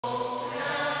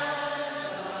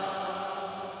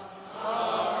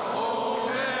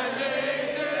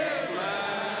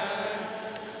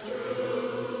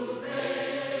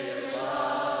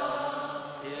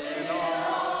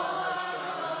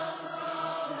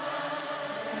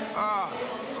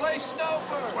Play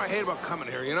Snowbird. What I hate about coming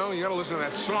here, you know? You gotta listen to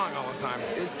that song all the time.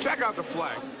 Check out the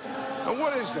flag. Now,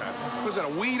 what is that? Was that a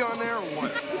weed on there or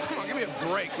what? Come on, give me a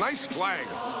break. Nice flag.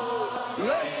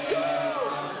 Let's go!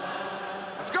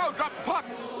 Let's go, drop the puck.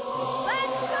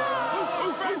 Let's go!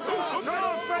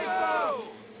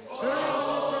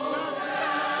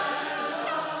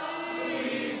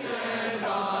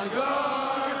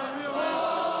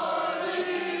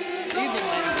 Evening,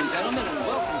 ladies and gentlemen, and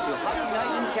welcome to Hockey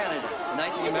Night in Canada.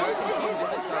 Tonight, the American team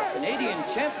visits our Canadian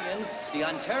champions, the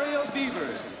Ontario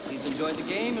Beavers. Please enjoy the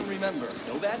game, and remember,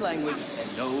 no bad language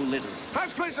and no littering.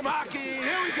 Let's play some hockey.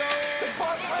 Here we go.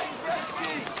 Park Lane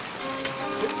Gretzky!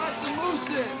 They let the moose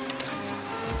in.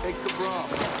 Hey, Cabral,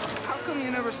 how come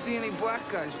you never see any black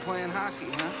guys playing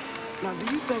hockey, huh? Now,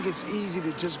 do you think it's easy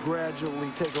to just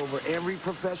gradually take over every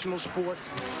professional sport?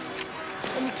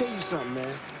 Let me tell you something,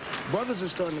 man. Brothers are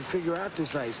starting to figure out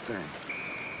this ice thing.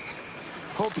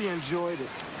 Hope you enjoyed it.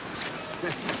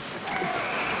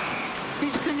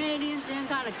 These Canadians ain't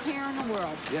got a care in the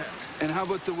world. Yeah, and how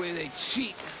about the way they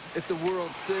cheat at the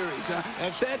World Series, huh?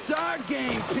 That's our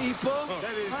game, people.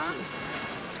 That is true.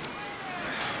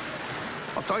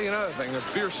 I'll tell you another thing. Their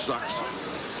beer sucks.